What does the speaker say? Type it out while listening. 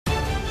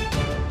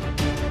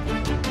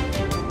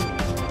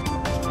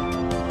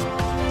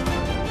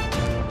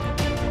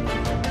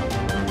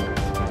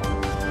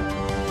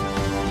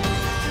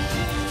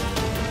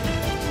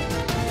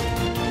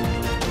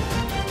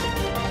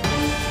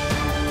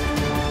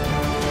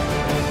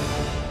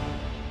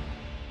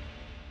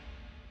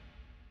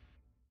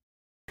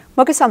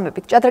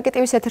მოგესალმებით. ჭადრაკი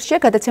ტივის ეთერშია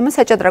გადაცემა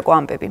საჭადრაკო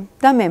ამბები.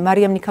 და მე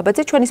მარიამ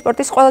ნიქაბაძე ჩვენი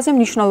სპორტის ყველაზე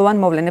მნიშვნელოვან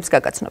მოვლენებს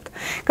გაგაცნობთ.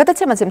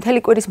 გადაცემაზე მთელი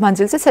კვირის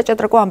მანძილზე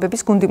საჭადრაკო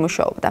ამბების გუნდი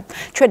მუშაობდა.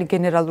 ჩვენი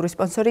გენერალური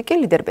სპონსორი კი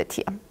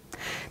ლიდერბეთია.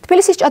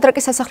 თბილისის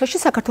ჭადრაკის სასახლეში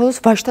საქართველოს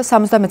ვაჟთა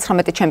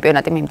 79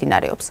 ჩემპიონატი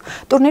მიმდინარეობს.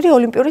 ტურნირი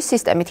ოლიმპიური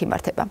სისტემით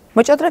იმართება.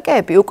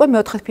 მოჭადრაკეები უკვე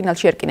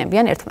მეოთხედფინალში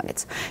ერკინებიან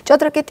ერთმანეთს.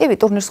 ჭადრაკი ტივი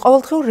ტურნირს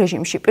ყოველდღიურ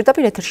რეჟიმში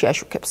პირდაპირ ეთერში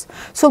აშუქებს.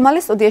 სულ მალე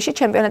სტუდიაში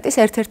ჩემპიონატის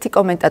ერთ-ერთი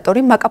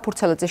კომენტატორი მაკა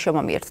ფურცელაძე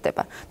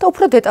შემომიერთდება და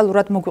უფრო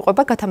დეტალურად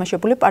მოგვიყვება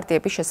გათამაშებული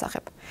პარტიების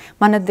შესახებ.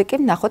 მანამდე კი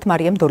ვნახოთ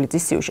მარიამ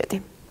დოლიძის სიუჟეტი.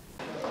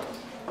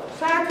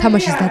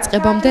 თამაშის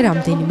დაწყებამდე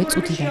რამდენიმე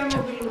წუთი დარჩა.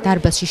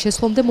 დარბაზში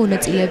შესვლამდე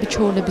მონაწილეები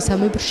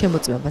ჩვეულებისამებრ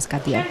შემოწმებას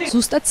გადიან.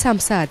 ზუსტად 3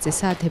 საათზე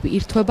საათები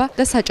ირთვება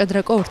და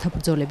საჭადრაკო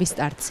ორთაბრძოლების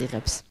სტარტს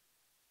იღებს.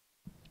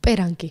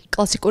 პერანგი,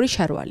 კლასიკური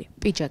შარვალი,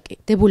 პიჯაკი.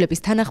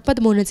 დებულების თანახმად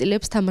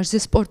მონაწილეებს თამაშზე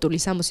სპორტული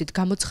სამოსით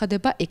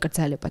გამოცხადება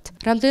ეკრძალებათ.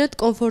 რამდენად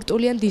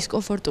კომფორტული ან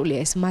დისკომფორტულია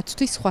ეს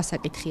მათთვის სხვა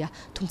საკითხია,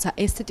 თუმცა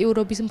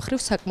ესთეტიურობის მხრივ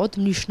საკმაოდ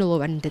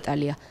მნიშვნელოვანი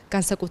დეტალია,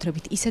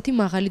 განსაკუთრებით ისეთი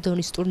მაღალი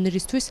დონის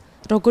ტურნირისთვის,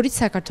 როგორიც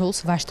საქართველოს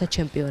ვაჟთა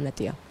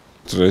ჩემპიონატია.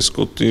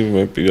 დრესკოდი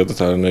მე პირადად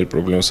არანაირი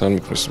პრობლემას არ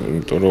მიყავს,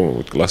 იმიტომ რომ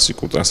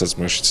კლასიკურ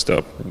დასაწყისშიც და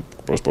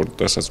პროსპორტულ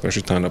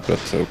დასაწყისში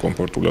თანაბრად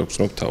კომფორტულად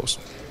ვცნობ თავს.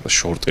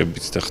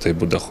 შორტებით და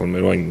ხდებოდა ხოლმე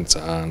რომ აი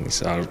ძალიან ის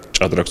არ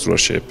ჭადრაკს რა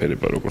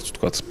შეეფერება, როგორც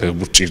ვთქვათ,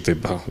 ფეხბურთი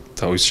ჭირდება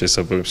თავის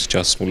შესაბამის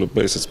ჩასმულობა,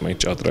 ესეც მაინც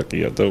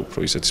ჭადრაკია და უფრო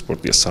ისეთი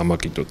სპორტია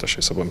სამაგიდო და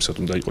შესაბამისად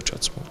უნდა იყოს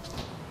ჩაცმული.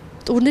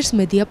 ტურნირს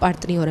მედია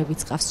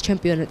პარტნიორებიც ყავს.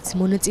 ჩემპიონატის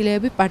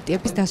მონაწილეები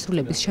პარტიების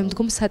დასრულების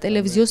შემდგომ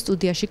სატელევიზიო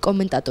სტუდიაში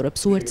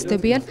კომენტატორებს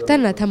უერთდებიან და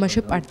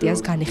ნათამაშე პარტიას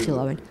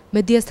განიხილავენ.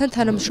 მედიასთან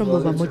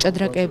თანამშრომლობა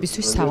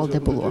მოჭადრაკეებისთვის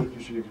სავალდებულოა.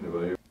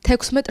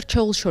 16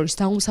 ჩვეულს შორის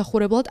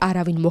დაუმსახურებლად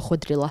არავინ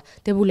მოხვედრილა.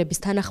 დებულების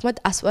თანახმად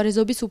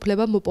ასპარეზობის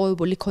უფლება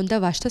მოპოვებული ქონდა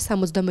ვაჟთა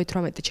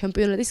 78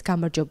 ჩემპიონატის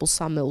გამარჯვებულ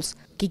სამეულს.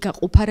 გიგა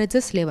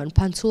ყუფარაძეს, ლევან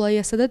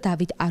ფანცულაიასა და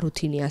დავით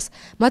არუთინიას.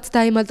 მათ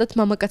დაემატათ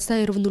მამაკაცთა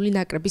ეროვნული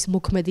ნაკრების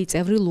მოქმედი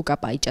წევრი ლუკა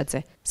პაიჭაძე.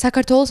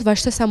 საქართველოს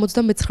ვაჟთა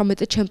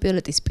 79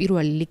 ჩემპიონატის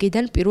პირველი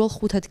ლიგიდან პირველ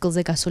 5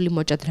 ადგილზე გასული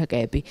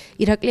მოჭადრაკეები: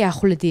 ირაკლი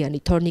ახვლედიანი,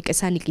 თორნიკე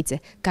სანიკიძე,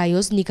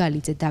 გაიოზ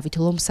ნიგალიძე, დავით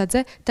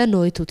ლომსაძე და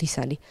ნოე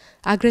თუთისანი.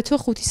 აგრეთვე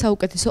 5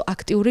 საუკეთესო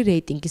აქტიური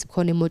რეიტინგის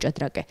მქონე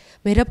მოჭადრაკე: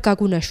 მერაბ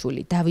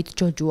გაგუნაშვილი, დავით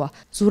ჯოჯუა,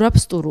 ზურაბ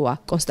სტურუა,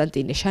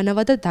 კონსტანტინე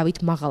შანავა და დავით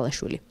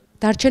მაღალაშვილი.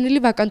 დარჩენილი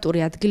ვაკანტური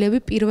ადგილები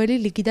პირველი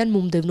ლიგიდან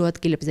მომდევნო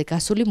ადგილებზე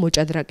გასული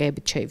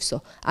მოჭადრაკეებით შეივსო.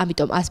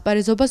 ამიტომ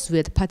ასპარეზობას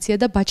ზვიად ფაცია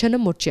და ბაჩანა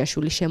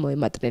მორჩიაშვილი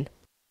შემოემატნენ.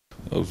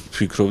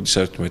 ფიქრობდი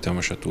საერთოდ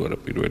მეთამაშა თუ არა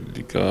პირველი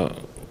ლიგა,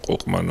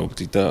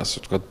 ყოყმანობდი და ასე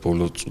ვთქვათ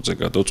ბოლო წუთზე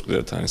გადავწყვიტე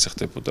და თან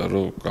ისახდებოდა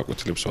რომ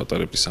გაკვეთილებს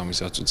ვატარებდი 3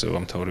 საათზე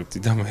ვამთავრებდი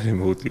და მე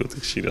მოვიდიოდი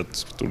ხშირად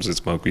ტურზეც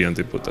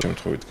მაგვიანდებოდა.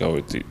 შემთხვევით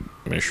გავედი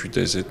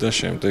მე-7-ზე და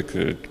შემდეგ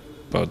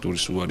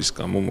ბადურის უარის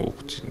გამო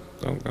მოვხვდი.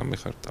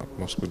 გამეხარდა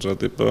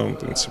მოსკვეძადება,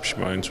 პრინციპში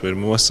მაინც ვერ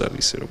მოვასწარი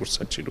ისე როგორც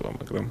საჭიროა,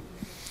 მაგრამ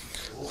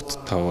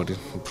თავარი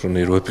უფრო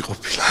ნერვები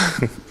ყოფილა.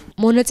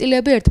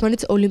 მონაწილეები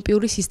ერთმანეთს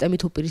ოლიმპიური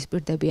სისტემით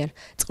უპირისპირდებიან.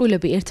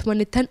 წყვილები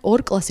ერთმანეთთან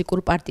 2 კლასიკურ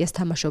პარტიას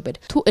თამაშობენ.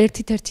 თუ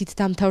ერთით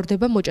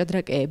დამთავრდება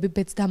მოჭადრაკეები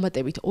ბედს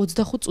დამატებით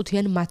 25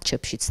 წუთიან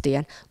მატჩებში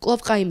ცდიან. კვლავ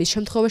ყაიმის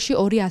შემთხვევაში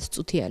 2 10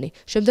 წუთიანი,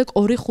 შემდეგ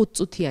 2 5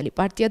 წუთიანი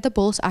პარტია და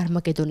ბოლოს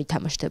არმაგედონი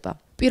თამაშდება.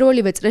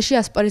 პირველივე წრეში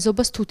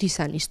ასპარეზობას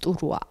თუთისანი,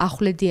 სტურუა,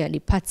 ახვლედიანი,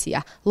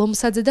 ფაცია,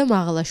 ლომსაძე და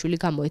მაღალაშვილი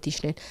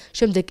გამოეთიშნენ.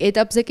 შემდეგ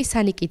ეტაპზე კი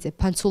სანიკიძე,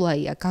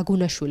 ფანცულაია,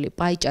 გაგუნაშვილი,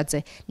 პაიჭაძე,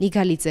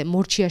 ნიგალიძე,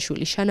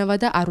 მორჩიაშვილი, შანავა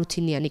და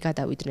არუთინიანი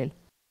გადავიდნენ.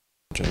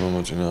 ჩემო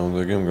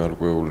მოწინააღმდეგემ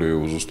გარკვეული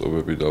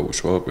უზუსტობები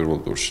დაუშვა პირველ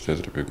ტურში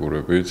თეთრი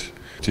ფიგურებით.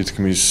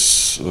 თითქმის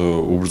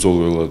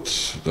უბრძოლველად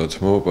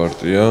დათმო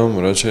პარტიამ.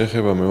 რაც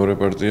შეეხება მეორე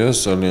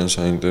პარტიას, ძალიან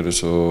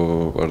საინტერესო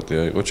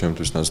პარტია იყო,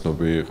 ჩემთვის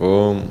ნაცნობი იყო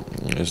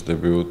ეს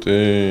დებიუტი.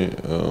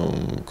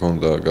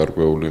 მქონდა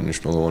გარკვეული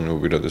მნიშვნელოვანი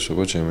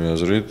უპირატესობა ჩემი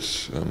აზრით,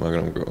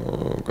 მაგრამ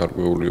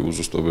გარკვეული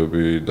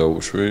უზუსტობები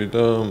დაუშვი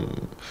და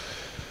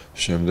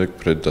შემდეგ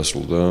ფრედ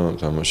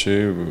დასრულდა თამაში.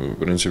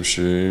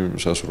 პრინციპში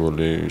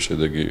სასურველი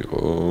შედეგი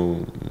იყო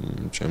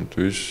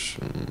ჩემთვის.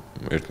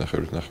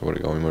 1-1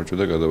 გავიმარჯვე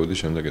და გადავედი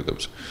შემდეგ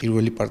ეტაპზე.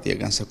 პირველი პარტია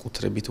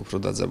განსაკუთრებით უფრო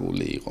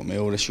დაძაბული იყო.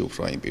 მეორეში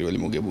უფრო აი პირველი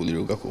მოგებული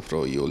რო გაქვს უფრო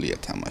იოლია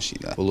თამაში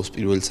და ბოლოს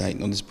პირველი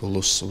საინოდის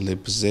ბოლოს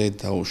სვლებზე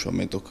დაუშვა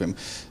მე თქო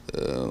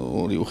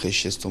ორი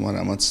უხეში შეცდო,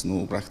 რამაც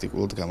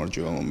პრაქტიკულად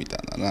გამარჯვება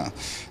მომიტანა რა.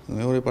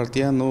 მეორე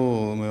პარტია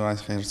მე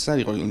ხერხს არ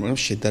იყო, მაგრამ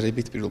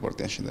შედარებით პირველ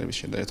პარტიას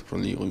შედარებით უფრო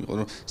იყო,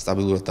 რომ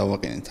სტაბილურად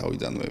დავაყენე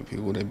თავიდანვე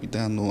ფიგურები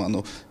და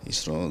ის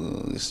რომ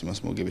ის იმას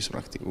მოგების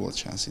პრაქტიკულად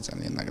შანსი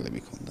ძალიან ნაკლები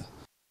ჰქონდა.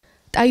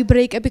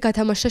 ტაიბრეიკები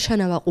გათამაშდა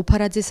შანავა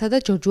ყუფარაძესა და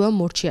ჯოჯუა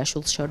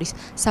მორჩიაშვილს შორის.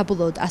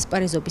 საბოლოოდ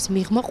ასპარეზობის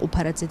მიღმა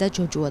ყუფარაძე და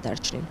ჯოჯუა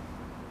დარჩნენ.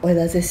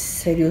 ყველაზე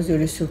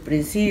სერიოზული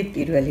სურპრიზი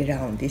პირველი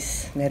რაუნდის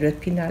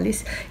მერვედფინალის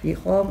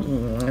იყო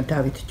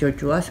დავით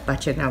ჯოჯოას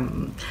ბაჩენა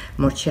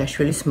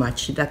მორჩიაშვილის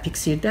მატჩი და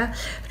ფიქსირდა,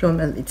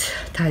 რომელიც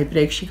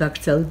ტაიბრეიკში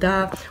გაგრძელდა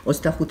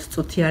 25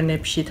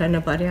 წუთიანებში,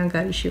 თანაბარი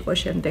ანგარიში იყო,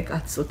 შემდეგ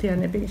 10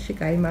 წუთიანებში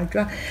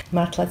გაიმარჯვა.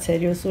 მართლაც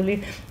სერიოზული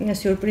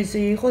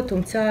სურპრიზი იყო,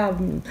 თუმცა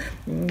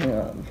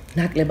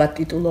ნაკლებად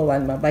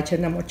ტიტულოვანმა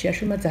ბაჩენა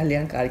მორჩიაშვილმა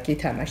ძალიან კარგი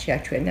თამაში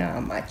აჩვენა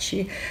ამ მატჩში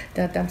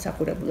და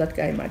დამსახურებულად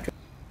გაიმარჯვა.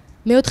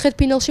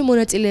 მეოთხედფინალში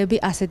მონაწილეები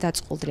ასე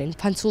დაწყობდნენ: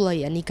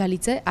 ფანცულაია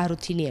ნიგალიძე,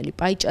 არუთინიანი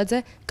პაიჭაძე,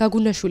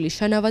 გაგუნაშვილი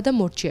შანავა და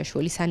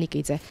მორჩიაშვილი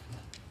სანიკიძე.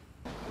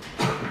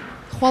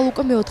 ხვალ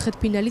უკვე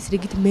მეოთხედფინალის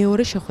რიგით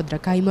მეორე შეხვედრა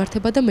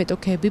გაიმართება და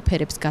მეტოქეები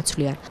ფერებს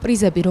გაცვლიან.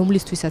 პრიზები,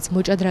 რომლისთვისაც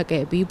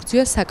მოჭადრაკეები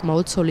იბრძვიან,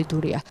 საკმაოდ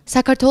სოლიდურია.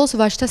 საქართველოს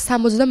ვაჟთა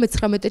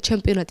 79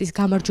 ჩემპიონატის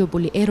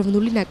გამარჯვებული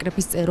ეროვნული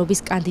ნაკრების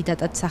წევრობის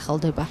კანდიდატად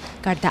სახელდება.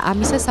 გარდა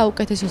ამისა,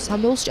 საუკეთესო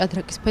სამეულს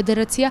ჭადრაკის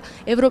ფედერაცია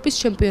ევროპის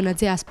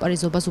ჩემპიონატზე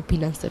ასპარეზობას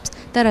უფინანსებს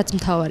და რაც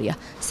მთავარია,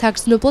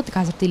 საგრძნობლად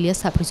გაზრდილია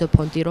საპრიზო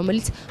ფონდი,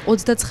 რომელიც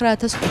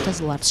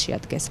 29500 ლარს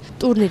შეადგენს.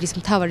 ტურნირის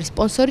მთავარი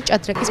სპონსორი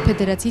ჭადრაკის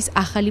ფედერაციის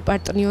ახალი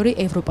პარტნიორი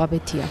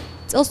ევროპაბეთი.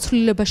 წელს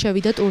ცვლილება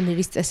შევიდა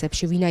ტურნირის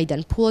წესებში,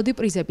 ვინაიდან ფულადი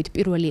პრიზებით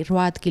პირველი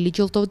 8 ადგილი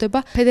ჯილდოვდება,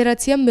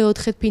 ფედერაციამ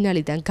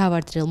მეოთხედფინალიდან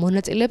გავარდნილ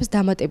მონაწილეებს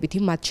დამატებითი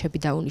მატჩები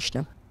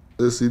დაუნიშნა.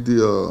 ეს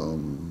იდეა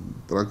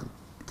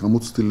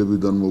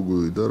გამოცდილებიდან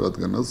მოგვივიდა,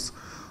 რადგანაც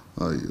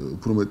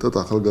უფრო მეტად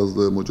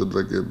ახალგაზრდა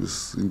მოჭადრაკეების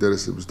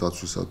ინტერესების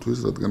დაცვისათვის,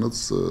 რადგანაც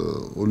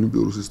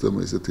ოლიმპიური სისტემა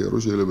ისეთია, რომ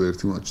შეიძლება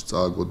ერთი მატჩი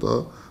წააგო და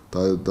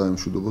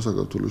დაემშვიდობა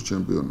საქართველოს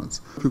ჩემპიონატს.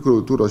 ვფიქრობ,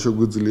 თუ რა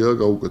შეგვიძლია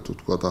გავუკეთოთ,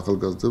 თქვათ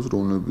ახალგაზრდებს,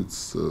 რომლებიც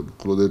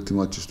მხოლოდ ერთი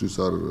მატჩისთვის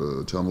არ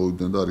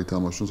ჩამოვიდნენ და არ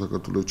ითამაშონ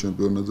საქართველოს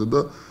ჩემპიონატზე და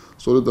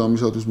სწორედ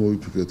ამისათვის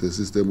მოვიფიქრეთ ეს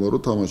სისტემა,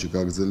 რომ თამაში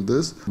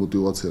გაგრძელდეს,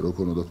 мотивация რო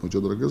ქონოდათ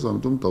მოჭადრაკეებს,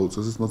 ამიტომ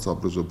დაუწესეს მათ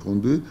საპრიზო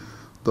ფონდი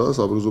და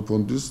საპრიზო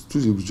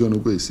ფონდისთვის იბრძვიან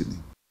უკვე ისინი.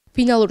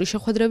 ფინალური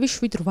შეხვედრები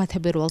 7-8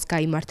 თებერვალს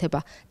გაიმართება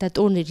და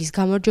ტურნირის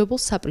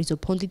გამარჯვებულს საპრიზო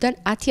ფონდიდან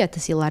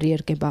 10000 ლარი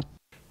ერგება.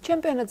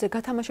 ჩემპიონატზე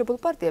გათამაშებულ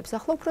პარტიებს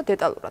ახლა უფრო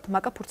დეტალურად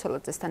მაკა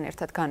ფურცელაძესთან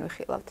ერთად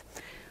განვიხილავთ.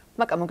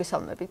 მაკა,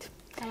 მოგესალმებით.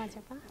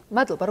 გამარჯობა.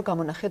 მადლობა, რომ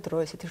გამონახეთ დრო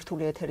ესეთი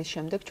რთული ეთერის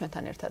შემდეგ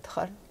ჩვენთან ერთად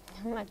ხარ.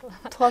 მადლობა.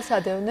 თვალს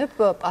ადევნებ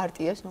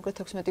პარტიას, ნუგრეთ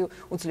 16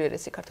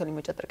 უძლიერესი ქართველი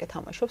მოჭადრაკე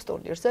თამაშობს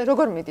ტურნირზე.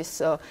 როგორ მიდის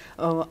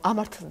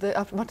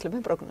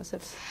ამართლებენ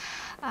პროგნოზებს?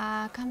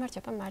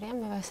 გამარჯობა მარიამ,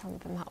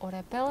 მევესალმებ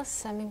მაყურებელს.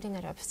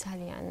 მიმდინარეობს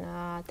ძალიან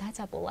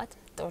დაძაბულად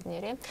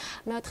ტურნირი.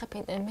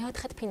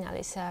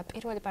 მეოთხედფინალის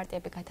პირველი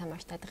პარტიები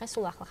გათამაშდა დღეს,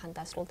 სულ ახლახან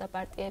დასრულდა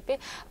პარტიები.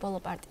 ბოლო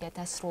პარტია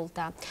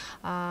დასრულდა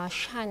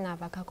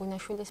შანავა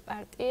გაგუნაშვილის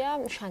პარტია.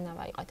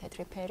 შანავა იყო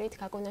თეთრი ფერით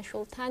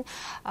გაგუნაშვილთან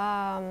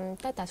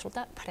და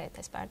დასრულდა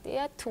ფრეთეს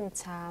პარტია.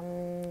 თუმცა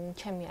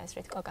ჩემი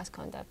აზრით კოკას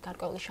ჰქონდა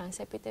გარკვეული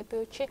შანსები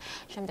დებიუტში.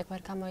 შემდეგ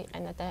ვერ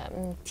გამოიყენა და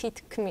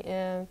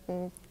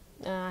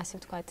ასე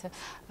ვთქვათ,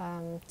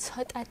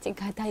 ცოტათი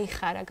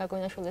გადაიხარა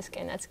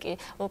გაგონაშვილისკენაც კი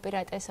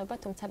უპირატესობა,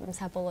 თუმცა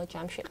საბოლოო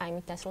ჯამში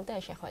ყაიმით დასრულდა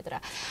ეს შეხვედრა.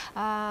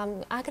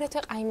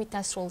 აგრეთვე ყაიმით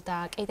დასრულდა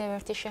კიდევ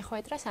ერთი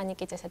შეხვედრა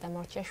სანიკიძესა და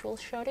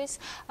მორჩიაშვილის შორის.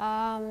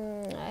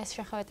 ეს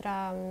შეხვედრა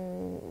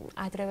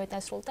ადრევე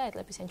დასრულდა,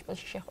 ეტლების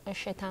ენჯპილში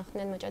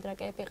შეთანხმდნენ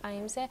მოჭადრაკეები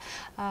ყაიმზე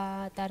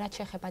და რაც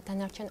შეეხება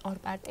დანარჩენ ორ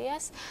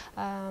პარტიას,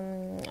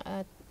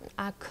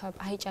 აქ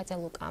პაიჭაძე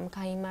ლუკამ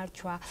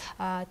გაიმარჯვა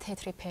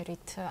თეთრი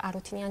ფერით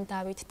არუთინიან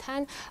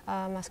დავითთან.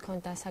 მას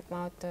ჰქონდა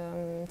საკმაოდ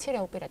მცირე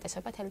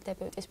უპირატესობა თელი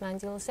დებიუტის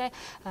მანძილზე.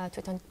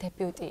 თვითონ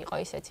დებიუტი იყო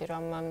ისეთი,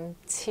 რომ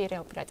მცირე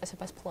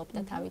უპირატესობას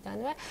ფლობდა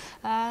თავიდანვე.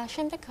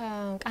 შემდეგ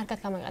კარგად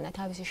გამოიყენა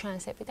თავისი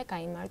შანსები და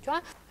გაიმარჯვა.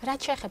 რაც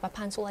შეეხება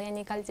ფანცულაია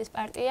ნიგალიძის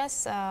პარტიას,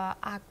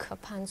 აქ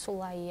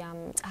ფანცულაიამ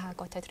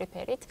წააგო თეთრი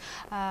ფერით,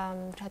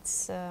 რაც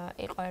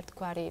იყო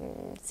ერთგვარი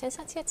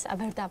სენსაციაც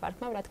ვერ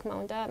დავარქმევ, რა თქმა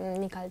უნდა,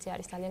 ნიგალიძე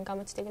არის ძალიან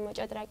გამოცდილი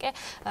მოჭადრაკე,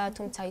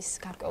 თუმცა ის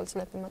გარკვეული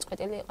წლები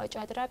მოწყვეტილი იყო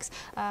ჭადრაკს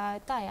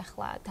და აი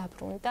ახლა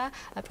დაბრუნდა.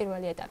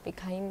 პირველი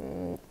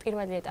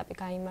ეტაპი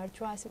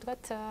გაიმარჯვა, ასე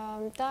ვთქვათ,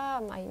 და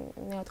აი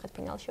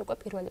მეოთხედფინალში უკვე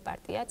პირველი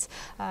პარტიაც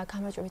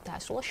გამარჯვებით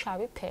დაასრულა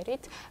შავი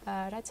ფერით,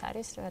 რაც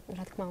არის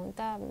რა თქმა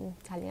უნდა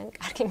ძალიან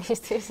კარგი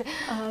მისთვის.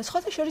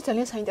 სხვათა შორის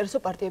ძალიან საინტერესო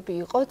პარტიები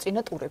იყო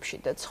წინა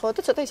ტურებშიდაც, ხო?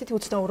 და ცოტა ისეთი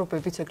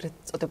უცნაურობებიც ეგრეთ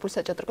წოდებული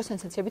საჭადრაკო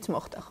სენსაციებიც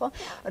მოხდა, ხო?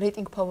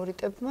 რეიტინგ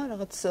ფავორიტებმა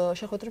რაღაც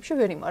შეხვედრებში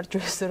ვერ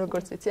იმარჯვეს,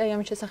 როგორც იცი. აი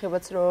ამის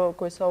შესახებაც რო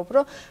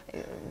გვესაუბრო,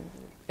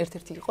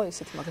 ერთ-ერთი იყო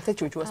ესეთი მაგალითად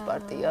ჯოჯოას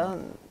პარტია.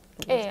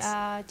 კი,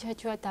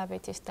 ჯოჯოა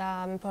დავითის და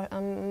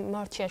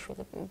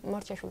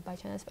მორჩიაშვილი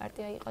ბაჩანას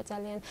პარტია იყო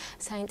ძალიან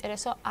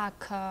საინტერესო. აქ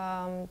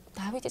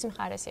დავითის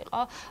მხარეს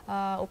იყო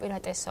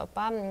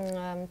უპირატესობა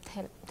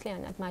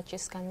მთლიანად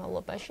მატჩის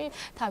განმავლობაში.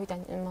 თავიდან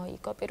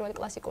მოიგო პირველი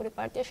კლასიკური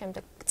პარტია,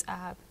 შემდეგ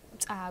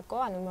წააგო,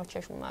 ანუ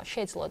მორჩიაშვილმა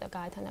შეძლო და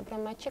გაათანაბრა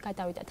მატჩი,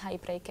 გადავიდა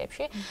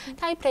ტაიბრეიკებში.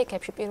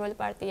 ტაიბრეიკებში პირველი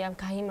პარტია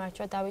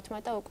გაიმარჯვა დავითმა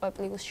და უკვე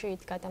პლუსში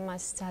იდგა და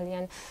მას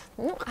ძალიან,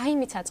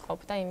 ყაიმიც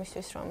აწყობდა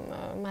იმისთვის, რომ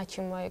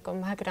მატჩი მოეგო,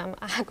 მაგრამ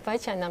აქ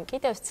ბაჩანამ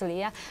კიდევ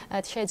სძლია,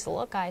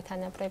 შეძლო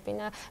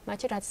გაეთანაბრებინა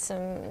მატჩი, რაც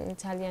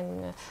ძალიან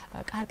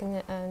კარგი,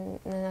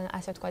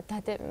 ასე ვთქვათ,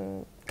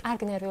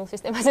 კარგ ნერვიულ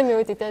სისტემაზე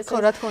მივედით ეს. ხო,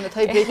 რა თქმა უნდა,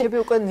 აი ბრეიქები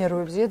უკვე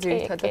ნერვებზია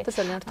ძირითადად და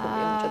ძალიან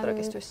რთულია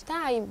მოჭადრაკისთვის. და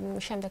აი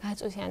შემდეგ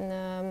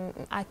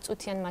 10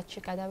 წუთიან მატჩში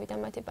გადავიდა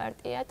მათი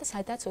პარტია და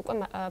სადაც უკვე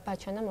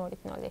ბაჩანა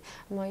 2-0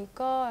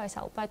 მოიგო. ეს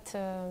ალბათ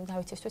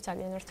დავითისთვის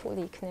ძალიან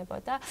რთული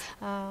იქნებოდა,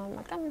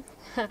 მაგრამ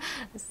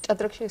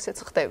ჭადრაკში ესეც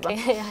ხდება.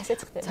 კი, ასეც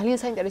ხდება. ძალიან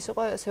საინტერესო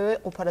იყო ასევე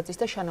ყუფარაძის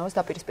და შანაოს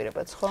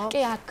დაპირისპირებაც, ხო?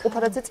 კი, აქ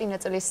ყუფარაძე წინა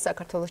წლის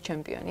საქართველოს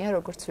ჩემპიონია,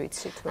 როგორც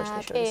ვიცით,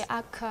 ვერშტაშორის. კი,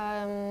 აქ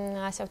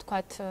ასე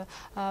ვთქვათ,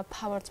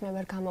 ფავორიტს მე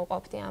ვერ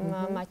გამოვყოფდი ამ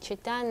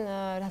მატჩიდან.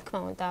 რა თქმა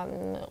უნდა,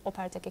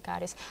 ყუფარაძე კი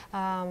არის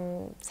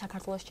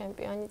საქართველოს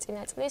ჩემპიონი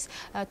წინა წლის,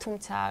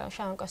 თუმცა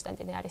შავან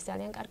კონსტანტინე არის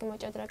ძალიან კარგი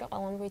მოჭადრაკე,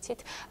 ყველამ ვიცით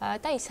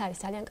და ის არის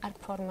ძალიან კარგ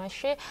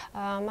ფორმაში.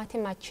 მათი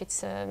მატჩიც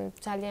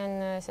ძალიან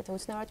ესეთი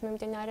უცნაურად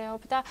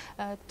მიმდინარეობდა,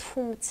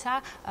 თუმცა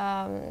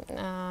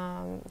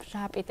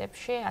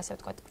რაპიდებში, ასე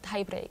ვთქვათ,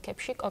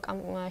 ტაიბრეიკებში კოკამ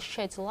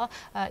შეძლო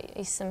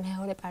ის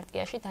მეორე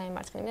პარტიაში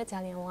დაემარცხნია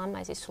ძალიან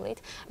ლამაზი სულით,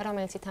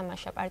 რომელიც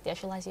ითამაშა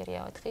პარტიაში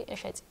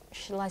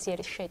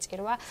ლაზიერის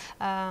შეწირვა.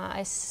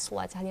 ეს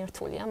სულა ძალიან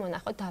რთულია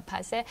მონახოთ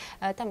დაფაზე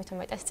და მით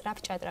უმეტეს სწრაფ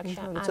ჭადრაკში.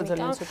 ამიტომ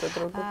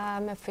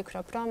მე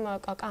ვფიქრობ, რომ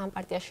კოკა ამ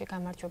პარტიაში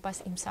გამარჯვებას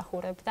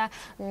იმსახურებდა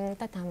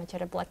და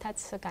დამაჯერებლათაც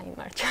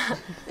გაიმარჯვა.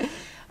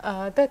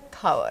 და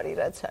თავარი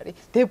რაც არის,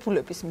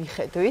 დებულების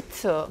მიხედვით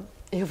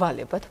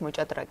ევალებათ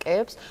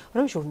მოჭადრაკეებს,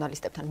 რომ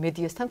ჟურნალისტებთან,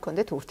 მედიასთან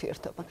კონდეთ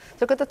ურთიერთობა.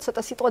 ზოგადად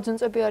ცოტა სიტყვა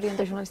ძუნწები არიან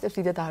და ჟურნალისტებს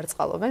დიდად არ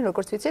წყალობენ,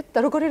 როგორც ვიცით, და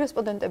როგორი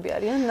რესპონდენტები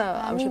არიან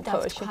ამ შემთხვევაში? მინდა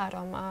ვთქვა,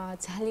 რომ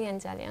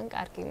ძალიან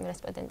კარგი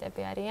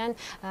რესპონდენტები არიან.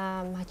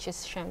 მატჩის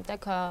შემდეგ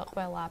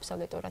ყველა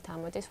აბსოლუტურად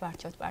ამოდის,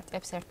 ვარჩევთ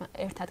პარტიებს,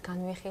 ერთად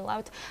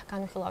განვიხილავთ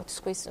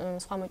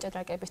სხვა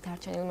მოჭადრაკეების,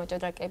 დარჩენილი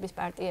მოჭადრაკეების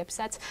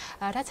პარტიებსაც,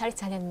 რაც არის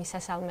ძალიან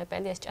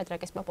მისასალმებელი, ეს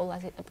ჭადრაკის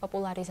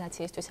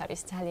პოპულარიზაციისთვის არის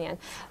ძალიან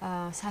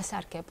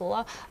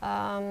სასარგებლო.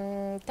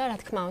 და რა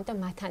თქმა უნდა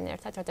მათთან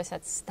ერთად,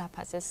 როდესაც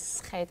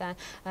დაფაზეს ხედა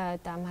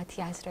და მათი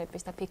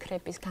აზრების და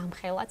ფიქრების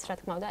გამხელაც, რა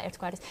თქმა უნდა,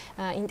 ერთგვარი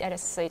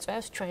ინტერესს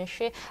იწვევს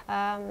ჩვენში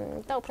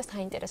და უფრო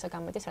საინტერესო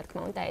გამოდის, რა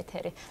თქმა უნდა,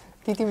 ეთერი.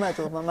 დიდი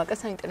მადლობა მაკა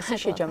საინტერესო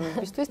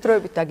შეჯამებისთვის,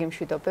 დროებით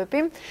დაგემშვიდობები.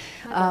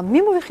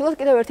 მიმოვიხილოთ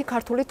კიდევ ერთი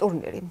ქართული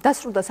ტურნირი.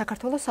 დასრულდა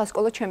საქართველოს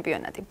სასკოლო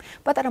ჩემპიონატი.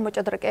 პატარა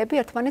მოჭადრაკეები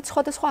ერთმანეთს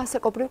სხვადასხვა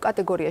ასაკობრივ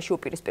კატეგორიაში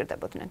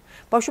უპირისპირდებოდნენ.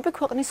 ბავშვები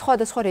ქვეყნის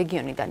სხვადასხვა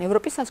რეგიონიდან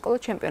ევროპის სასკოლო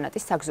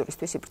ჩემპიონატის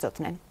საგზურისთვის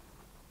იბრძოდნენ.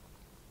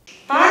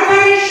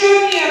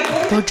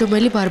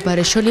 ბორჯომელი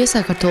ბარბარეშონია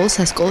საქართველოს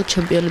სასკოლო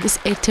ჩემპიონატის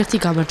ერთ-ერთი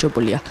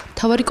გამარჯვებულია.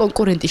 მთავარი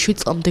კონკურენტი 7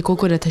 წლამდე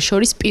გოგონათა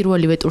შორის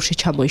პირველივე ტურში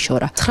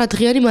ჩამოიშორა. 9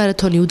 დღიანი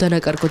მარათონი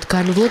უდანაკარგოდ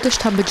განვლო და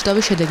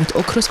შთამბეჭდავი შედეგით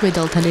ოქროს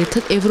მედალთან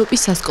ერთად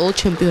ევროპის სასკოლო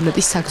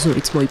ჩემპიონატის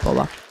საგზურიც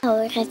მოიპოვა.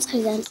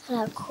 ვიღაციდან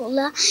 9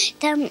 ქულა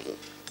და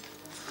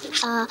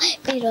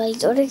პირველი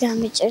ტური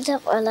გამიჭირდა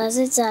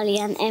ყველაზე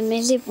ძალიან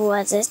ემილი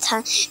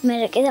ბუაძესთან. მე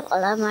კიდე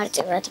ყველა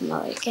მარტივად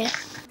მოვიგე.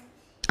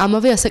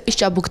 ამავე ასაკის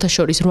ჭაბუკთა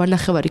შორის 8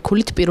 ნახევარი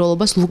ქულით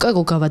პირველობას ლუკა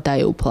გოგავა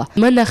დაეუფლა.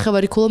 მან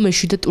ნახევარი ქულა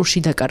მეშვიდე ტურში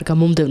დაკარგა.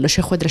 მომდევნო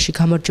შეხვედრაში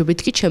გამარჯვებით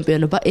კი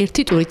ჩემპიონობა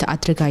ერთი ტურით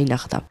ადრე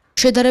გაინახდა.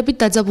 შედარებით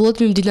დაძაბულად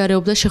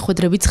მიმდინარეობდა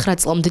შეხვედრები 9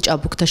 წლამდე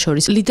ჭაბუკთა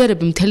შორის.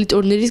 ლიდერები მთელი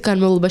ტურნირის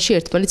განმავლობაში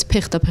ერთმანეთს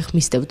ფეხ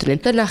მისდევდნენ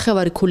და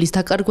ნახევარი ქულის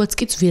დაკარგვაც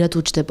კი ძვირად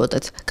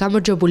უჯდებოდათ.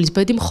 გამარჯვებულის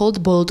ბედი მხოლოდ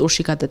ბოლო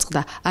ტურში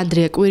გადაწყდა.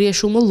 ანდრია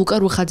კვირიაშვილმა ლუკა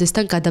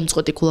რუხაძესთან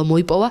გადამწყვეტი ქულა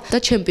მოიპოვა და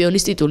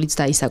ჩემპიონის ტიტულიც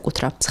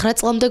დაისაკუთრა. 9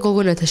 წლამდე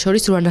გოგონათა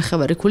შორის 8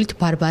 ნახევარი ქულით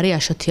ბარბარე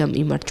აშათიამ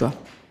იმარჯვა.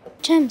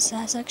 ჩემს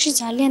ასაკში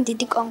ძალიან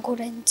დიდი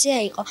კონკურენცია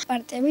იყო.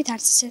 პარტიებით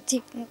არც ისეთი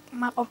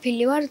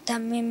მაყოფილი ვარ და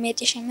მე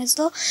მეტი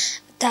შემეძლო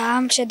და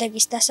ამ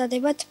შედეგის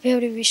დასადებად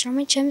ბევრი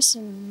ვიშრომე ჩემს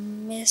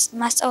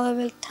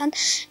მასწავლებელთან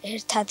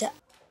ერთად.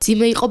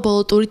 ძიმე იყო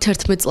ბოლო ტური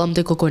 11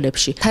 წლამდე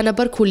გოგონებში.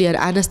 თანაბარ ქულიან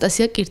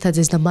ანასტასია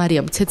კირთაძეს და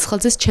მარიამ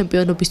ცეცხლაძეს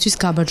ჩემპიონობისთვის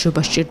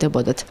გამარჯვება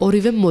სჭირდებოდათ.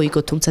 ორივემ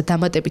მოიგო, თუმცა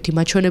დამატებითი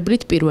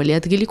მაჩვენებლით პირველი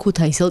ადგილი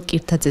ქუთაისელ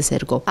კირთაძეს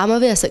ერგო.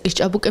 ამავე ასაკის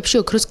ჭაბუკებში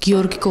ოქროს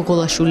გიორგი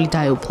გოგოლაშვილი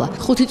დაეუფლა.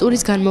 5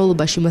 ტურის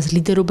განმავლობაში მას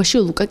ლიდერობაში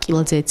ლუკა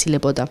კილაძე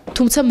ეცილებოდა.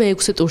 თუმცა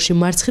მე-6 ტურში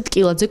მარცხით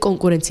კილაძე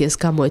კონკურენციას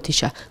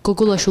გამოეთიშა.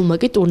 გოგოლაშვილმა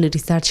კი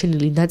ტურნირის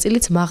დარჩენილი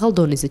ნაწილიც მაღალ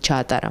დონეზე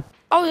ჩაატარა.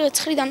 ავიღე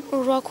 9-დან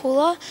 8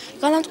 ქულა,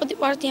 განამწყვეტი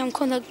პარტია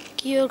მქონდა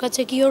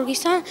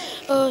გიორგისთან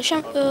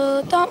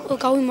და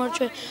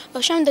გავიმარჯვე.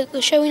 შემდეგ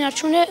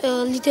შევინარჩუნე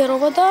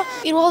ლიდერობა და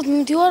პირველად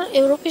მივდივარ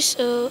ევროპის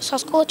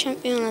სასკოლო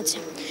ჩემპიონატზე.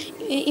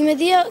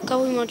 იმედია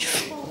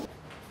გავიმარჯვე.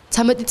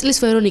 13 წლის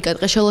ვერონიკა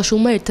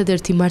ტყეშელაშვილმა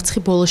ერთადერთი მარცხი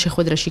ბოლო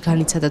შეხვედრაში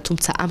განიცადა,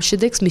 თუმცა ამ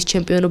შედეგს მის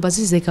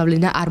ჩემპიონობაზე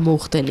ზეგავლენა არ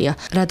მოუხდენია,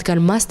 რადგან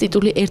მას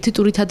ტიტული ერთი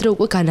ტურით ადრე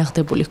უკვე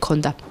განახდებული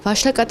ჰქონდა.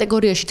 ვაშთა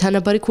კატეგორიაში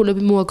თანაბარი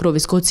ქულები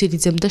მოაგროვეს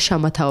გოცილიძემ და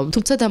შამათავამ,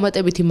 თუმცა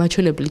დამატებითი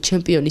მაჩვენებლით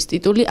ჩემპიონის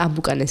ტიტული ამ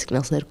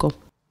უკანასკნელს ერგო.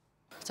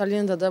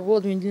 ძალიან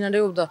დადაბულად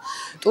მიმდინარეობდა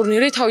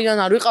ტურნირი, თავიდან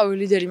არ ვიყავი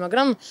ლიდერი,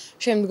 მაგრამ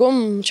შემდგომ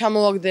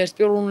ჩამოვაგდა ერთ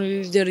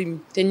პირველი ლიდერი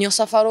დენიელ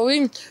საფაროვი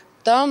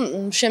და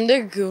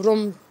შემდეგ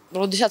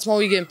როდესაც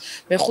მოვიგე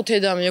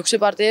მე-5 და მე-6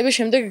 პარტიები,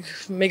 შემდეგ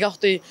მე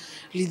გავხდი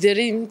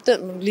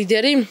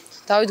ლიდერი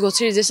დავით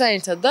გოცილიძესთან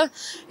ერთად და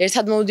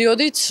ერთად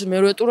მოვდიოდით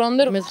მეორე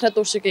ტურამდე, მე-9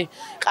 ტურში კი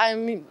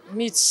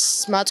ყაიმიც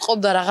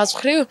მაწყობდა რაღაც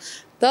მხრივ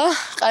და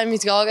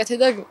ყაიმით გავაკეთე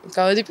და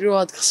გავედი პირველ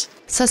ადგილს.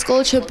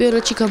 სასკოლო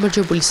ჩემპიონატში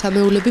გამარჯვებული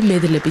სამეულები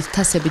მედლებით,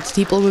 თასებით,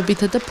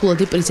 დიპლომებითა და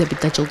ფულადი პრიზებით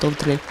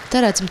დაჯილდოვდნენ და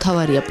რაც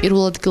მთავარია,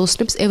 პირველ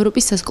ადგილოსნებს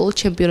ევროპის სასკოლო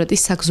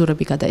ჩემპიონატის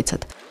საგზურები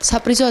გადაეცათ.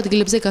 საპრიზო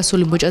ადგილებზე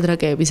გასული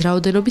მოჭადრაკეების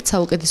რაოდენობით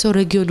საუკეთესო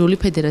რეგიონული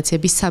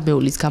ფედერაციების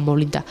სამეულის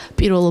გამოვლინდა.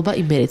 პირველობა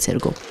იმერეთს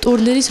ერგო.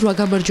 ტურნირის 8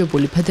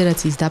 გამარჯვებული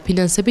ფედერაციის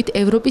დაფინანსებით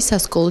ევროპის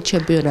სასკოლო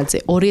ჩემპიონატზე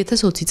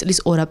 2020 წლის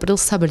 2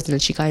 აპრილს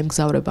საბერძნეთში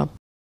გაემგზავრება.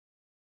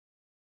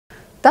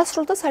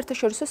 დასრულდა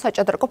საერთაშორისო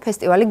საჭადრაკო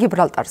ფესტივალი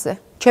გიბრალტარზე.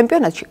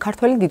 ჩემპიონატში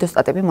ქართველი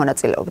დიდოსტატები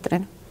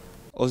მონაწილეობდნენ.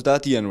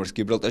 30 იანვარს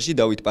გიბრალტარში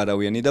დავით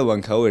პარავიანი და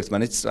ვანქაო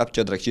ერთმანეთს სწრაფ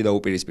ჭადრაკში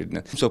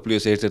დაუპირისპირდნენ.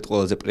 მსოფლიოს ერთ-ერთ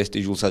ყველაზე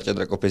პრესტიჟულ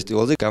საჭადრაკო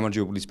ფესტივალზე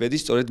გამარჯვებულის ბედი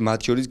სწორედ მათ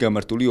შორის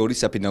გამართული 2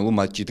 საფინალო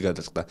მატჩით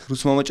გადაწყდა.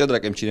 რუსმა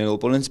მოჭადრაკემ ჩინელ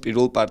ოპონენტს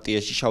პირველ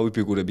პარტიაში შავი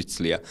ფიგურებით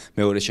ცლია.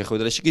 მეორე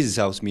შეხვედრაში კი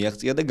ზავს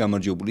მიაღწია და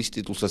გამარჯვებულის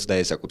ტიტულსაც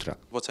დაესაკუთრა.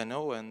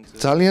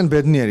 ძალიან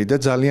ბედნიერი და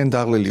ძალიან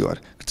დაღლილი ვარ.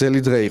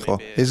 გრძელი დღე იყო.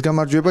 ეს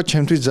გამარჯვება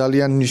ჩემთვის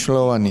ძალიან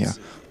მნიშვნელოვანია.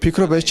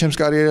 ფიქრობ ეს ჩემს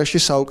კარიერაში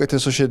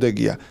საუკეთესო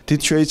შედეგია. დიდ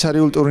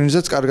შვეიცარიულ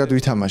ტურნირზეც კარგად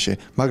ვითამაშე,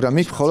 მაგრამ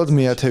იქ მხოლოდ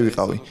მე-10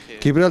 ვიყავი.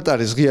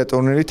 გიბრალტარის ღია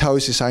ტურნირი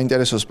თავისი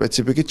საინტერესო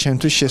სპეციფიკით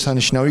ჩემთვის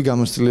შესანიშნავი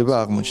გამოცდილება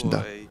აღმოჩნდა.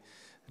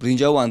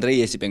 ბრინჯაო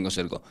ანდრეი ესიპენკოს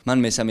ერგო. მან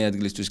მესამე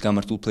ადგილისთვის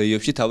გამართულ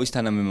პლეი-ოფში თავის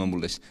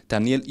თანამემამულეს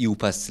დანიელ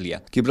იუფას ცლია.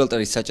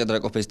 გიბრალტარის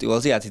საჭადრაკო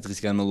ფესტივალზე 10 დღის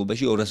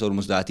განმავლობაში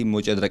 250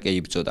 მოჭადრაკე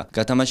იბრძოდა.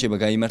 გათამაშება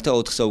გაიმართა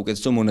 4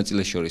 საუკეთესო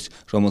მონაწილეს შორის,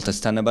 რომელთაც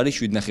თანაბარი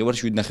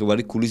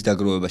 7.5 ქულის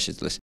დაგროვება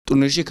შეძლეს.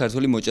 ტურნირში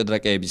ქართველი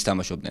მოჭადრაკეებიც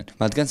თამაშობდნენ.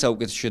 მათგან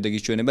საუკეთესო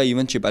შედეგის ჩვენება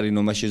ივან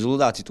ჩეპარინოვმა შეძლო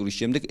და 10 ტურის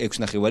შემდეგ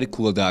 6.5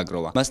 ქულა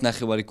დააგროვა. მას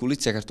 9.5 ქულით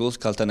საქართველოს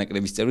ქალთა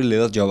ნაკრების წევრი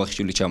ლელა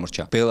ჯავახიშვილი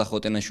ჩამორჩა. ბელა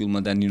ხოტენაშვილმა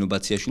და ნინო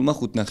ბაციაშვილმა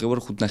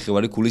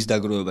 5.5 ქულის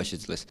დაგროვება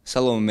შეძლეს.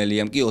 სალომე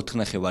მელიამ კი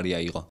 4.5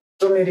 აიღო.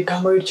 ტურნირი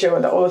გამოირჩევა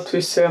და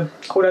ყოველთვის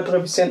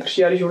ყურადღების ცენტრში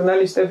არის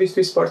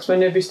ჟურნალისტებისთვის,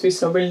 სპორტსმენებისთვის,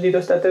 ნობელი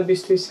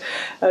დიდოსტატებისთვის.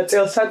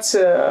 წელსაც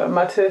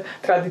მათ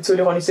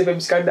ტრადიციული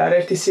ღონისძიებების გარდა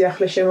არაერთი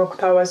სიახლე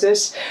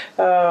შემოგთავაზეს.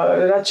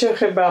 რაც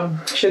შეეხება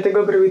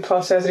შედეგობრივი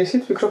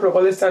თვალსაზრისით, ვფიქრობ, რომ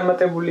ყველაზე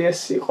წარმატებული ეს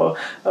იყო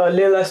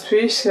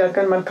ლელასთვის,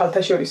 რადგან მან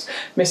ქალთა შორის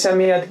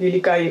მესამე ადგილი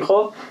გაიღო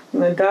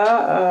და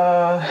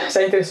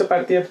საინტერესო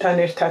პარტიებთან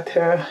ერთად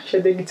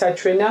შედეგიც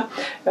აჩვენა.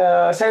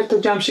 საერთო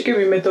ჯამში კი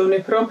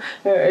ვიმედოვნებ, რომ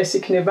ეს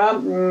იქნება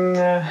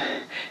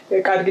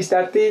კარგი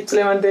სტარტი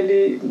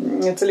წლევანდელი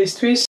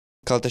წლისთვის.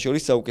 ქალთა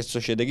შორის საუკეთესო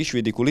შედეგი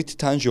 7 ქულით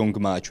თან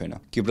ჟონგმა აჩვენა.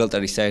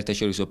 გიბრალტარის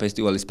საერთაშორისო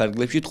ფესტივალის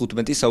ფარგლებში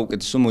 15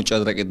 საუკეთესო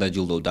მოჭადრაკე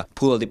დაჯილდოვდა.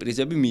 ფულადი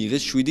პრიზები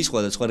მიიღეს 7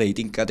 სხვადასხვა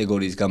რეიტინგ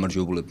კატეგორიის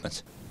გამარჯვებულებმაც.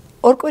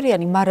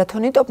 ორკვირიანი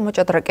მარათონი ტოპ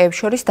მოჭადრაკეებს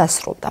შორის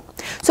დასრულდა.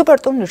 სუპერ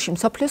ტურნირში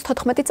მსოფლიოს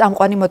 14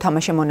 წამყვანი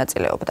მოთამაშე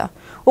მონაწილეობდა.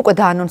 უკვე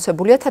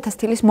დაანონსებულია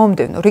თათასთილის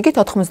მომდევნო რიგით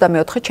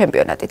 94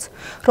 ჩემპიონატიც,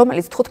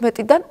 რომელიც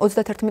 15-დან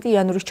 31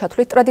 იანვრის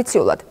ჩათვლით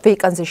ტრადიციულად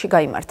ვეიკანზეში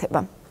გაიმართება.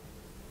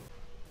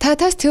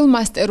 თათასთილ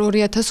მასტერ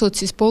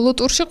 2020-ის ბოლო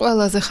ტურში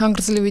ყველაზე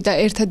ხანგრძლივი და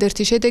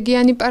ერთადერთი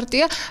შედეგიანი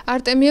პარტია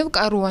არტემიევ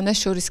კარუანას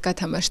შორის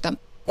გათამაშდა.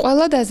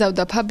 ყველა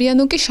დაზავდა,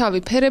 ფაბიანო კი შავი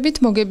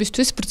ფერებით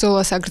მოგებისთვის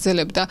ბრძოლას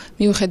აგრძელებდა.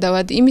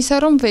 მიუხედავად იმისა,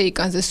 რომ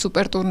ვეიკანზეს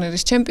სუპერ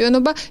ტურნირის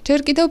ჩემპიონობა ჯერ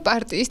კიდევ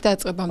პარტიის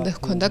დაწყებამდე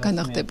ჰქონდა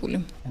განაღდებული.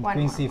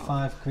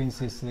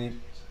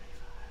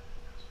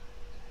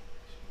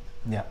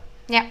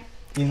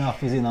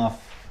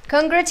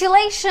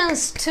 Congratulations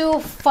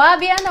to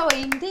Fabiano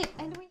indeed.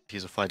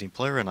 He's a fighting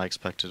player and I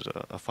expected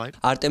a fight.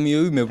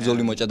 არტემიევი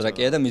მებრძოლი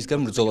მოჭადრაკეა და მისგან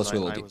ბრძოლას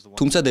ველოდი.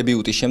 თუმცა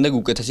დებიუტის შემდეგ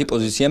უკეთესი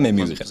პოზიცია მე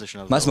მივიღე.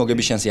 მას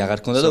მოგების შანსი აღარ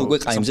ჰქონდა და უკვე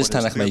ყაიმზეს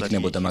თანახმა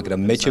იქნებოდა, მაგრამ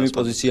მე ჩემი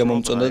პოზიცია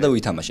მომწონდა და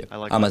ვითამაშე.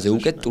 ამაზე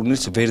უკეთ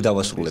ტურნირს ვერ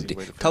დავასრულებდი.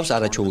 თავს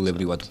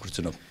არაჩვეულებრივად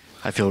ვგრძნობ.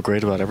 I feel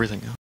great about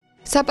everything.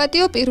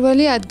 საპატიო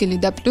პირველი ადგილი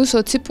და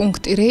 +20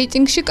 პუნქტი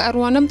რეიტინგში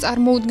კარუანამ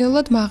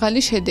წარმოუდგენლად მაღალი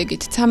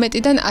შედეგით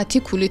 13-დან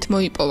 10 ქულით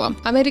მოიპოვა.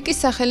 ამერიკის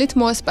სახელით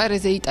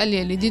მოასპარეზე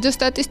იტალიელი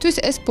დიდოსტატისთვის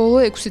ეს ბოლო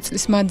 6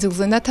 წლის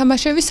მანძილზე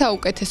ნათამაშები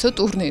საუკეთესო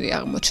ტურნირი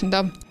აღმოჩნდა.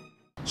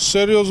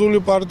 სერიოზული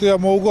პარტია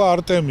მოუგო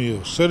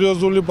არტემიევს,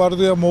 სერიოზული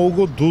პარტია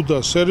მოუგო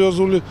დუდას,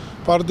 სერიოზული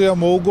პარტია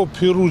მოუგო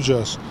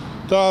ფირუჯას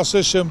და ასე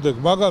შემდეგ.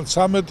 მაგან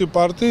 13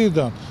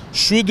 პარტიიდან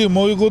 7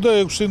 მოიგო და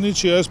 6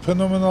 ნიჭია, ეს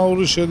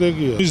ფენომენალური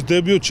შედეგია. ის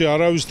დებიუტში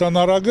არავისთან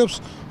არ აგებს,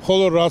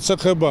 ხოლო რაც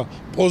ეხება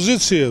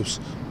პოზიციებს,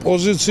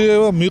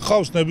 პოზიცია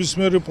მიყავს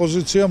ნებისმიერი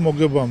პოზიცია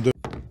მოგებამდე.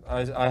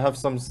 I have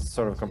some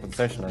sort of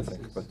compensation I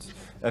think, but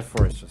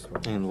F4 is just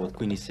one. And what,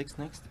 Queen e6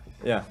 next?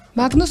 Yeah.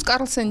 მაგნუს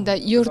კარლსენი და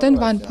იორდან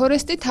ვან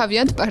ფორესტი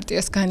თავიანთ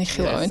პარტიას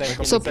განიხილავენ.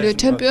 მსოფლიო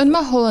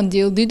ჩემპიონმა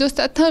ჰოლანდიელ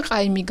დიდოსტატთან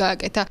ყაიმი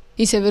გააკეთა,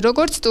 ისევე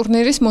როგორც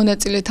ტურნირის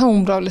მონაწილეთა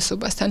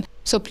უმრავლესობასთან.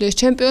 მსოფლიოს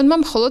ჩემპიონმა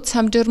მხოლოდ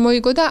 3-ჯერ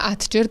მოიგო და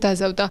 10-ჯერ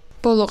დაზავდა.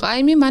 ბოლო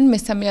ყაიმი მან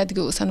მესამე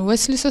ადგილოსან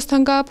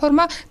უესლისოსთან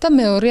გააფორმა და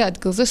მეორე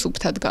ადგილზე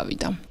სუფთად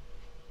გავიდა.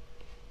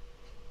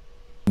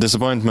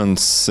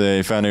 Disappointments,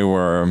 if any,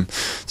 were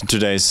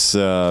today's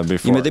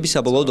before. იმედები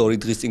საბოლოოდ 2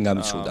 დღის წინ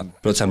გამიცვლდა,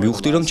 როცა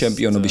მივხვდი, რომ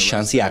ჩემპიონობის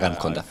შანსი აღარ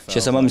მქონდა.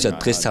 შესაბამისად,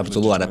 დღეს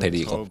საბრძოლო არაფერი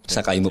იყო.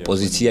 საკაიმო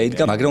პოზიცია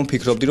იდგა, მაგრამ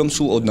ვფიქრობდი, რომ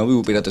სულ ოდნავი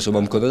უპირატესობა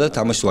მქონდა და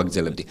თამაშს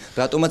ვაგრძელებდი.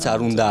 რატომაც არ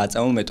უნდა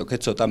აწამო მეტოქე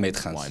ცოტა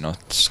მეტხანს. Why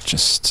not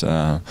just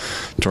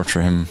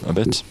torture him a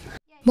bit?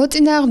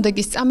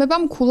 მოწინააღმდეგის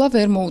წამებამ ქულა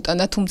ვერ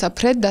მოუტანა, თუმცა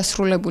ფრედ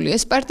დასრულებული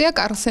ეს პარტია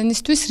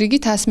კარლსენისთვის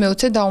რიგით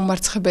 120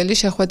 დაუმარცხებელი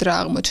შეხვედრა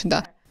აღმოჩნდა.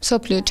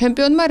 მსოფლიო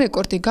ჩემპიონმა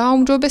რეკორდი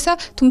გააუმჯობესა,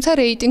 თუმცა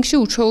რეიტინგში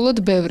უჩვეულოდ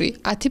ბევრი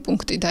 10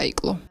 პუნქტი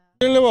დაიკლო.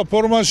 შეიძლება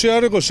ფორმაში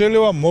არ იყოს,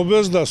 შეიძლება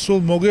მობეს და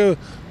სულ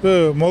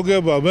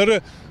მოგება. მე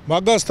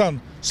მაგასთან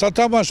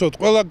სათამაშოდ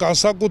ყველა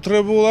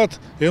განსაკუთრებულად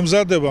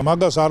ემზადება,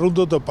 მაგას არ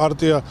უნდა და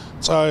პარტია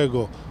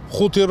წაეგო.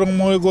 5 რომ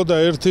მოეგო და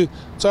 1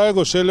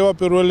 წაეგო, შეიძლება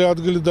პირველი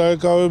ადგილი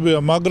დაეკავებია,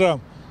 მაგრამ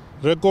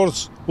რეკორდს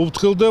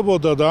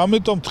უფრთხილდებოდა და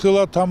ამიტომ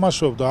ფრთხილად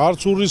თამაშობდა,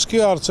 არც ურისკი,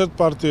 არც ერთ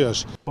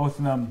პარტიაში. Both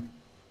of them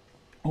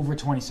over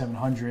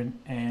 2700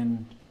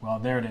 and well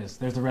there it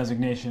is. There's the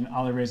resignation.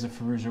 Alireza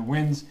Firouzja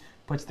wins.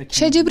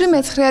 შეჯიბრი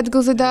მეცხრე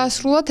ადგილზე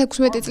დაასრულა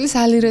 16 წლის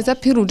ალირეზა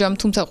ფირუჯამ,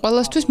 თუმცა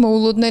ყველასთვის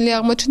მოულოდნელი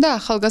აღმოჩნდა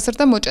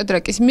ახალგაზრდა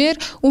მოჭადრაკის მიერ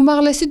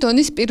უმაღლესი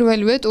დონის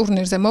პირველივე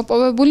ტურნირზე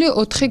მოპოვებული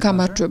 4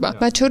 გამარჯვება,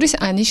 მათ შორის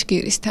ანიშ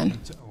გირისთან.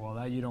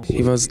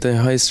 He was the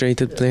highest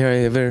rated player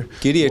ever.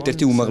 გირი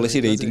ერთ-ერთი უმაღლესი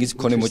რეიტინგის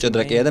მქონე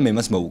მოჭადრაკეა და მე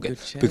მას მოუგე.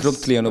 ვფიქრობ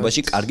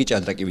მთლიანობაში კარგი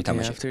ჭადრაკი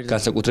ვითამაშე.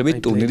 განსაკუთრებით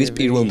ტურნირის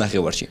პირველ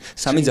ნახევარში.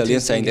 სამი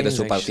ძალიან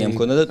საინტერესო პარტია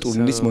მქონდა და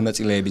ტურნირის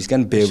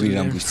მონაწილეებისგან ბევრი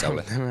რამ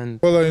გვისწავლე.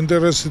 ყველა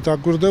ინტერესით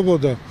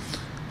აკვირდებოდა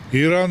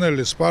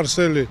ირანელი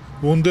სპარსელი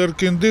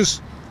ვუნდერკინდის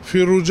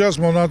ფირუჯას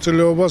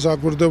მონაწილეობას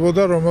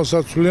აკვირდებოდა,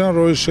 რომელსაც ცვლიან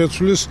როის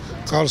შეცვლის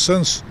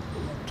კარლსენს,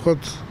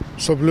 თქვათ,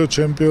 მსოფლიო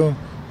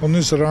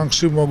ჩემპიონის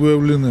რანგში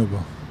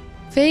მოგვევლინება.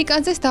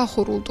 ვეიკაძეს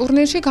დახურულ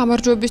ტურნირში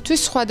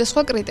გამარჯვებისთვის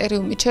სხვადასხვა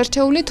კრიტერიუმით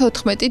შერჩეული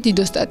 14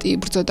 დიდოსტატი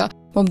იბრძოდა.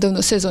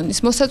 მომდევნო სეზონის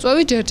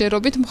მოსაწვევი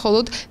ჯერჯერობით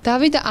მხოლოდ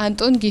დავიდ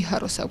ანტონ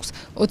გიჰაროს აქვს.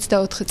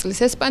 24 წლის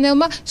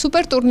ესპანელმა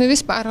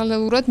სუპერტურნირის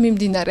პარალელურად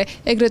მიმდინარე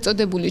ეგრეთ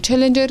წოდებული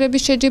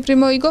ჩელენჯერების შეჯიბრი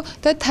მოიგო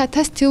და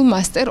თათა სტილ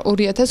მასტერ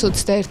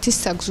 2021-ის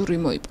საგზური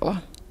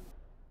მოიპოვა.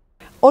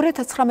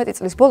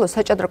 2019 წლის ბოლოს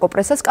საჭადრაკო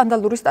პრესა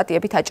სკანდალური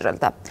სტატიებით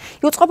აჭრელდა.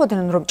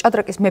 იუწყებოდნენ, რომ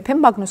ჭადრაკის მეფემ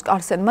მაგნუს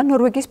კარლსენმა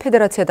ნორვეგიის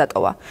ფედერაცია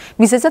დატოვა.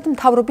 მიზეზად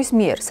მთავრობის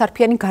მიერ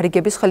სარფიანი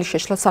გარიგების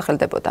ხელშეშლა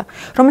სახელდებოდა,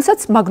 რომელსაც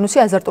მაგნუსი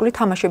აზარტული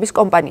თამაშების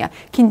კომპანია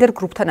Kinder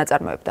Group-თან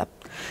აწარმოებდა.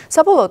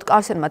 საბოლოოდ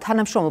კარლსენმა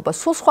თანამშრომლობა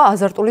სულ სხვა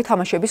აზარტული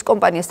თამაშების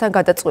კომპანიასთან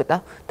გადაწყვიტა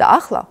და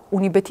ახლა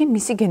უნიბეთი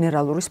მისი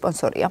გენერალური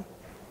სპონსორია.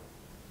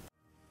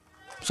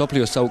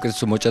 სოფლიოს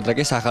საუკეთესო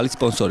მოჭადრაკეს ახალი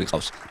სპონსორი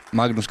ყავს.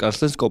 მაგნუს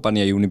კარლსენს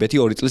კომპანია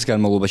უნიბეთი 2 წლის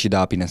განმავლობაში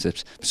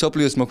დააფინანსებს.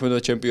 სოფლიოს მოქმედო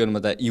ჩემპიონმა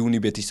და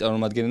უნიბეთის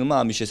წარმომადგენელმა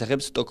ამის შესახებ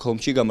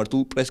სტოკჰოლმში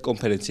გამართულ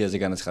პრეს-კონფერენციაზე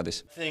განაცხადეს.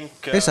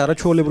 ეს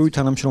არაჩვეულებრივი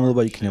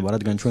თანამშრომლობა იქნება,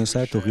 რადგან ჩვენ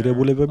საერთო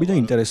ღირებულებები და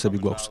ინტერესები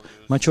გვაქვს.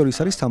 მათ შორის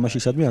არის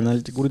თამაშისადმი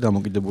ანალიტიკური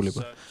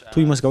დამოკიდებულება. თუ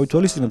იმას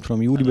გავითვალისწინებთ, რომ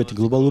უნიბეთი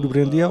გლობალური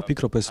ბრენდია,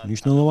 ვფიქრობ ეს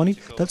მნიშვნელოვანი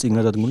და წინ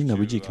გადადგმული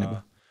ნაბიჯი იქნება.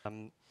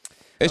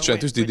 ეს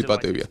ჩვენთვის დიდი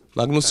პატივია.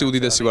 მაგნუსი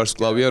უდიდესი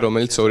ვარსკვლავია,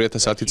 რომელიც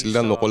 2010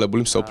 წლიდან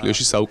მოყოლებული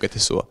მსოფლიოში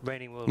საუკეთესოა.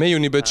 მე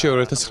უნიბეთში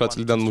 2009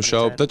 წლიდან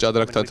მუშაობ და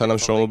ჭადრაკთან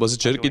თანამშრომლობაზე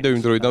ჯერ კიდევ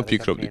იმ დროიდან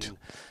ვფიქრობდით.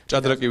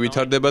 ჭადრაკი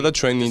ვითარდება და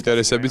ჩვენი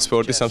ინტერესებით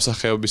სპორტის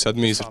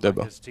სამსახეობისადმი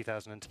იზრდება.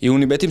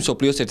 უნიბეთი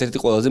მსოფლიოს ერთ-ერთი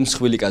ყველაზე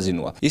მსხვილი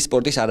კაზინოა. ის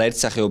სპორტის არაერთ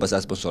სახეობას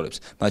ასპონსორებს,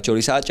 მათ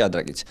შორისაა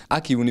ჭადრაკიც.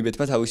 აქ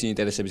უნიბეთმა თავისი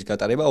ინტერესების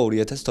გატარება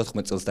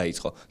 2014 წელს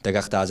დაიწყო და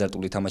გახდა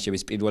აზარტული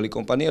თამაშების პირველი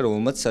კომპანია,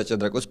 რომელმაც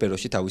საჭადრაკო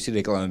სფეროში თავისი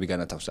რეკლამები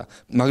განათავსა.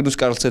 მაგნუს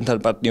კარლსენთან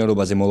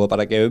პარტნიორობაზე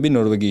მოლაპარაკებები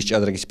ნორვეგიის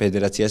ჭადრაკის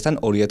ფედერაციასთან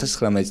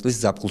 2019 წლის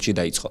ზაფხულში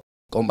დაიწყო.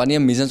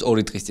 კომპანიამ მიზანს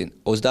 2 დღის წინ,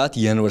 30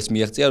 იანვარს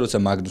მიაღწია, როცა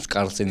მაგნუს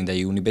კარლსენი და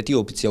უნიბეთი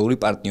ოფიციალური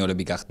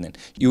პარტნიორები გახდნენ.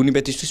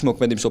 უნიბეთისთვის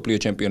მოქმედი მსოფლიო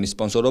ჩემპიონის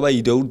სპონსორობა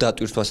იდეურ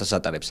დატვირთვასაც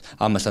ატარებს.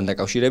 ამასთან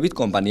დაკავშირებით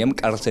კომპანიამ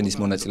კარლსენის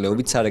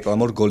მონაწილეობით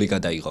სარეკლამო რგოლი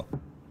გადაიღო.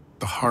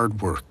 The hard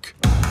work.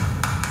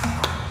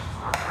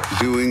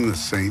 Doing the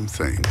same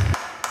thing.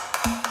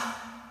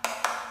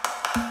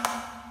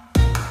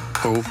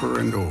 Over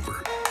and over.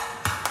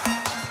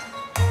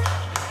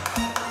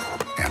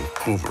 And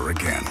over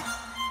again.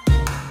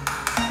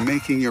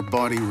 Making your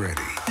body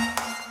ready,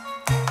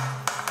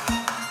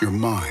 your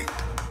mind.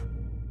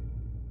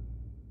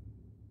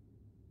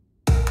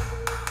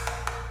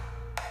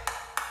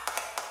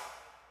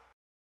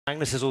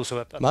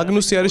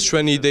 მაგნუსი არის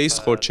ჩვენი იდეის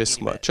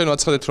ხორჩესხმა. ჩვენ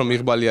ვაცხადეთ, რომ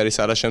მიღბალი არის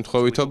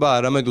არაშემთხვევითობა,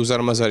 არამედ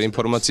უზარმაზარი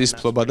ინფორმაციის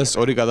ფლობა და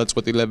სწორი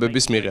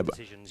გადაწყვეტილებების მიღება.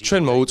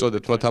 ჩვენ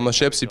მოუწოდეთ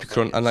მოთამაშეებს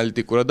იფიქრონ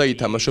ანალიტიკურად და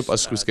ითამაშონ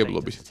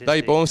პასუხისმგებლობით და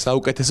იპოვონ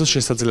საუკეთესო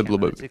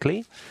შესაძლებლობები.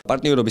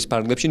 პარტნიორობის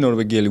ფარგლებში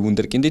ნორვეგიელი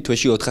ვუნდერკინდი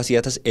თვეში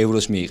 400,000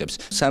 ევროს მიიღებს.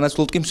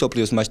 სანაცვლოდ კი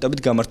მსოფლიოს მასშტაბით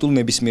გამართულ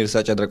ნებისმიერ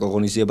საჭადრაკო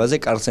ღონისძიებაზე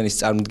კარლსენის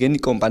წარმოდგენი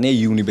კომპანია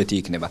უნიბეთი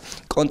იქნება.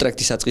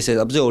 კონტრაქტის საწყის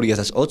ეტაპზე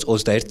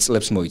 2020-21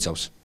 წლებს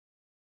მოიცავს.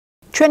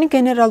 ჩვენი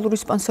გენერალური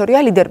სპონსორია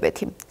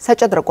ლიდერბეთი.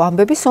 საჭადრაკო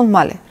ამბები სულ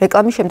მალე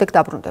რეკლამის შემდეგ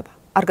დაბრუნდება.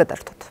 არ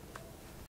გადართოთ.